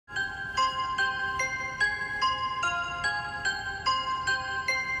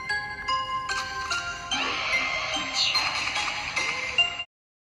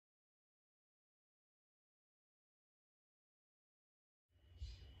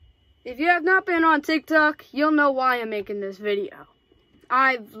If you have not been on TikTok, you'll know why I'm making this video.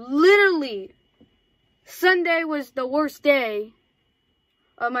 I've literally... Sunday was the worst day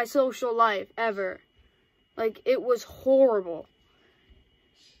of my social life ever. Like, it was horrible.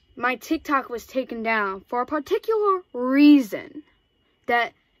 My TikTok was taken down for a particular reason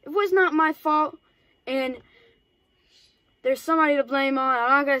that it was not my fault, and there's somebody to blame on. I'm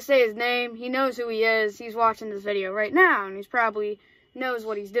not going to say his name. He knows who he is. He's watching this video right now, and he's probably knows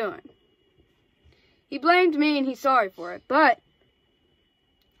what he's doing. He blamed me, and he's sorry for it, but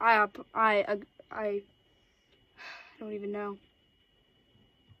I don't even know.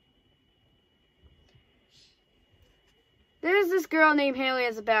 There's this girl named Haley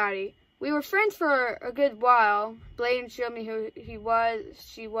as a baddie. We were friends for a good while. Bladen showed me who he was.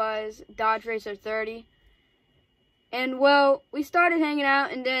 She was Dodge Racer 30. And, well, we started hanging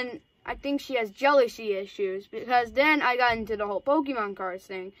out, and then I think she has jealousy issues, because then I got into the whole Pokemon cards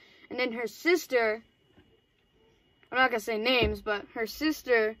thing. And then her sister, I'm not going to say names, but her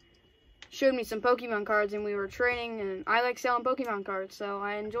sister showed me some Pokemon cards, and we were trading, and I like selling Pokemon cards, so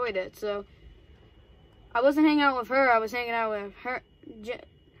I enjoyed it. So I wasn't hanging out with her, I was hanging out with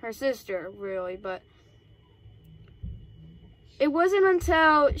her sister, really, but it wasn't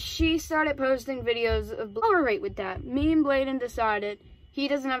until she started posting videos of tolerate with that. Me and Bladen decided, he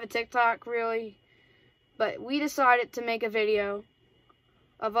doesn't have a TikTok, really, but we decided to make a video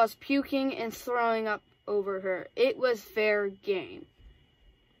of us puking and throwing up over her. It was fair game.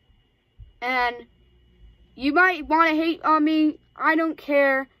 And you might want to hate on me. I don't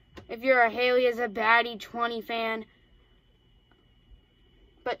care if you're a Haley as a baddie 20 fan.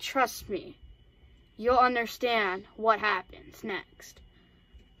 But trust me, you'll understand what happens next.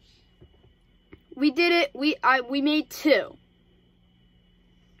 We did it. We made 2.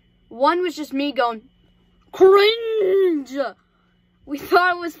 One was just me going, cringe! We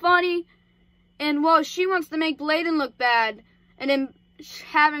thought it was funny. And, well, she wants to make Bladen look bad. And then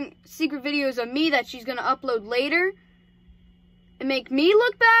having secret videos of me that she's going to upload later and make me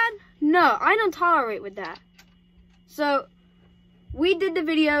look bad? No, I don't tolerate with that. So, we did the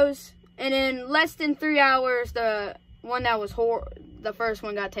videos, and in less than 3 hours, the one that was the first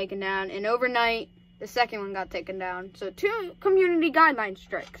one got taken down, and overnight, the second one got taken down. So, 2 community guideline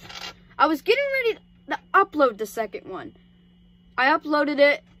strikes. I was getting ready to upload the second one. I uploaded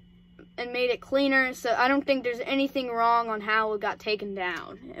it and made it cleaner, so I don't think there's anything wrong on how it got taken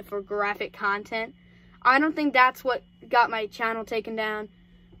down for graphic content. I don't think that's what got my channel taken down,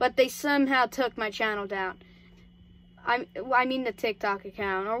 but they somehow took my channel down. I mean the TikTok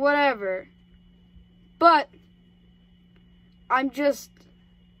account or whatever. But I'm just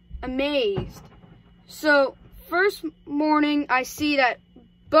amazed. So, first morning I see that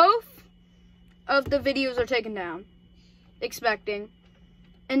both of the videos are taken down. Expecting.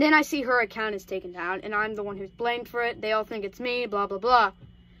 And then I see her account is taken down, and I'm the one who's blamed for it. They all think it's me, blah, blah, blah.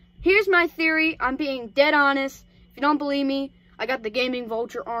 Here's my theory. I'm being dead honest. If you don't believe me, I got the Gaming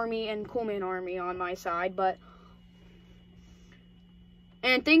Vulture Army and Coolman Army on my side, but...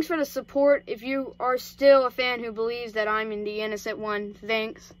 And thanks for the support. If you are still a fan who believes that I'm in the innocent one,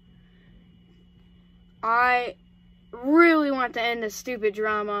 thanks. I really want to end this stupid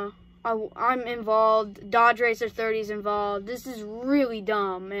drama. I'm involved. Dodge Racer 30 is involved. This is really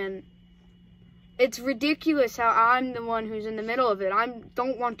dumb, and it's ridiculous how I'm the one who's in the middle of it. I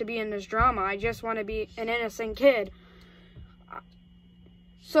don't want to be in this drama. I just want to be an innocent kid.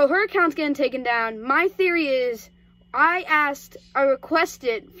 So her account's getting taken down. My theory is I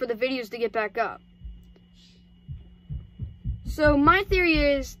requested for the videos to get back up. So my theory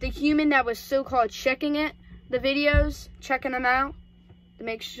is the human that was so-called checking the videos, checking them out, to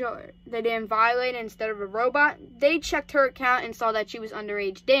make sure they didn't violate it instead of a robot, they checked her account and saw that she was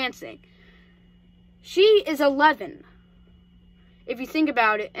underage dancing. She is 11, if you think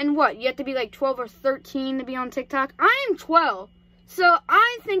about it. And what, you have to be like 12 or 13 to be on TikTok? I am 12, so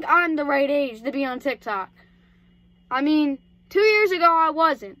I think I'm the right age to be on TikTok. I mean, 2 years ago I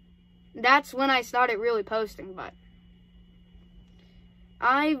wasn't. That's when I started really posting, but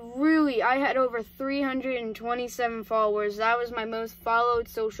I had over 327 followers. That was my most followed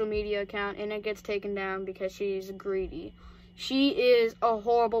social media account, and it gets taken down because she's greedy. She is a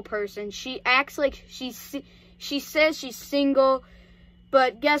horrible person. She acts like she says she's single,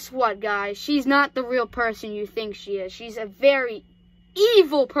 but guess what, guys? She's not the real person you think she is. She's a very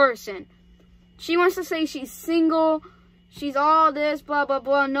evil person. She wants to say she's single, she's all this, blah, blah,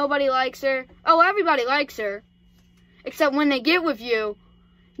 blah, nobody likes her. Oh, everybody likes her. Except when they get with you,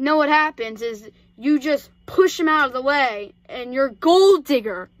 know what happens is you just push them out of the way, and you're a gold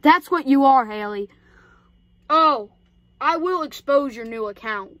digger. That's what you are, Haley. Oh, I will expose your new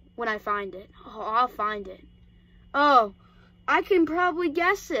account when I find it. Oh, I'll find it. Oh, I can probably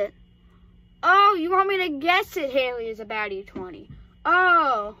guess it. Oh, you want me to guess it, Haley is a baddie 20.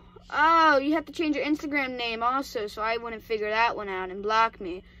 Oh, you have to change your Instagram name also, so I wouldn't figure that one out and block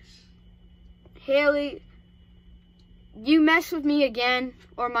me. Haley, you mess with me again,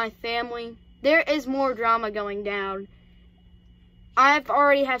 or my family, there is more drama going down. I've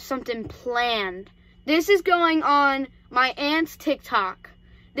already have something planned. This is going on my aunt's TikTok.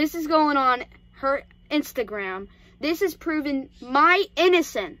 This is going on her Instagram. This is proving my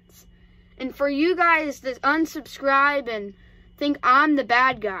innocence. And for you guys to unsubscribe and think I'm the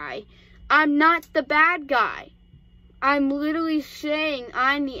bad guy, I'm not the bad guy. I'm literally saying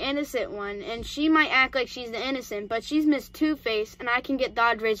I'm the innocent one, and she might act like she's the innocent, but she's Miss Two-Face, and I can get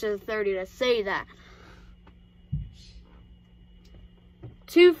Dodge Racer 30 to say that.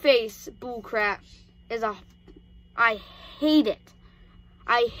 Two-Face bullcrap is I hate it.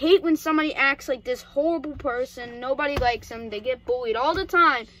 I hate when somebody acts like this horrible person. Nobody likes them. They get bullied all the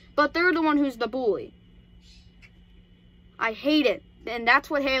time, but they're the one who's the bully. I hate it, and that's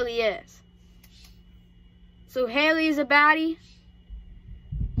what Haley is. So Haley is a baddie.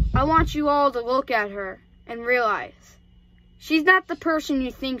 I want you all to look at her and realize she's not the person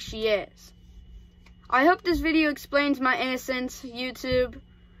you think she is. I hope this video explains my innocence, YouTube,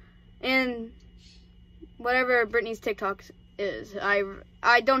 and whatever Brittany's TikTok is.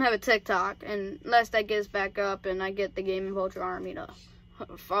 I don't have a TikTok, unless that gets back up and I get the Gaming Vulture Army to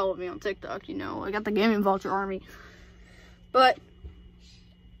follow me on TikTok, you know. I got the Gaming Vulture Army. But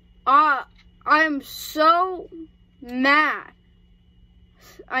I am so mad.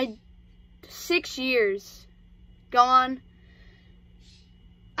 6 years gone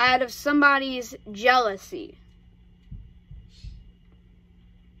out of somebody's jealousy.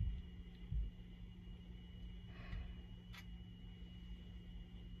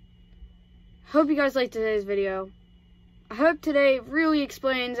 Hope you guys liked today's video. I hope today really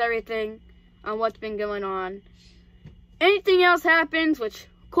explains everything on what's been going on. Anything else happens, which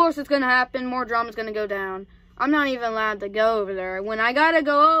of course it's going to happen, more drama's going to go down. I'm not even allowed to go over there when I got to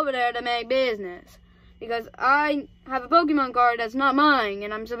go over there to make business. Because I have a Pokemon card that's not mine,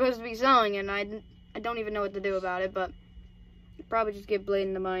 and I'm supposed to be selling it, and I don't even know what to do about it, but I'll probably just give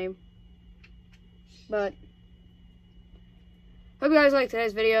Bladen the money. But hope you guys liked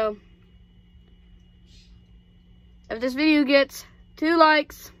today's video. If this video gets 2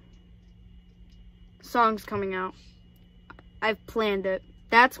 likes, the song's coming out. I've planned it.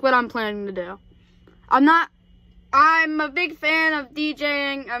 That's what I'm planning to do. I'm a big fan of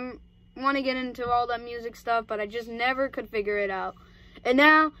DJing. I want to get into all that music stuff, but I just never could figure it out. And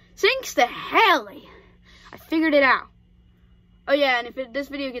now, thanks to Haley, I figured it out. Oh yeah, and if this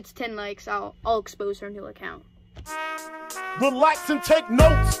video gets 10 likes, I'll expose her new account. Relax and take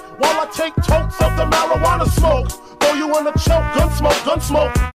notes while I take totes of the marijuana smoke. Throw you in a choke, gun smoke, gun smoke.